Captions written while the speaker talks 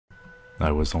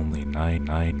I was only 9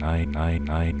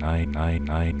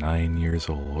 years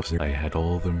old. I had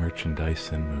all the merchandise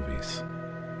and movies.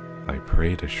 I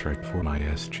prayed to Shrek for my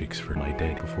ass cheeks for my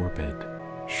dad before bed.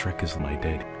 Shrek is my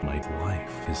dad. My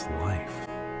life is life.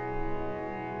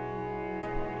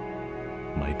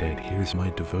 My dad hears my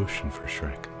devotion for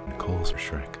Shrek and calls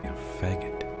Shrek a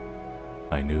faggot.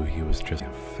 I knew he was just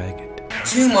a faggot.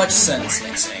 Too much sentence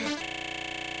mixing.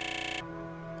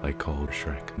 I called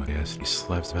Shrek my ass. He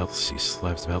slaps me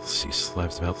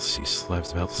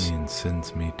and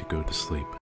sends me to go to sleep.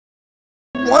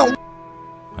 Well,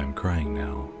 I'm crying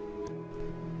now.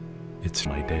 It's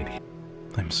my daddy.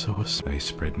 I'm so I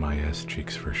spread my ass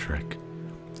cheeks for Shrek.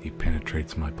 He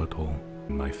penetrates my butthole,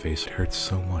 and my face hurts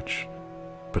so much.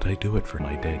 But I do it for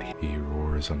my daddy. He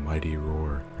roars a mighty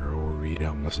roar,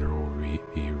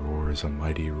 he roars a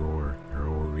mighty roar,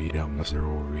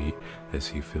 as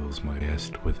he fills my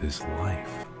ass with his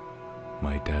life.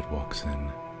 My dad walks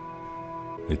in.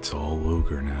 It's all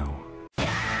ogre now.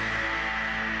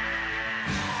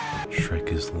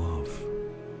 Shrek is love.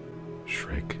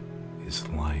 Shrek is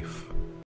life.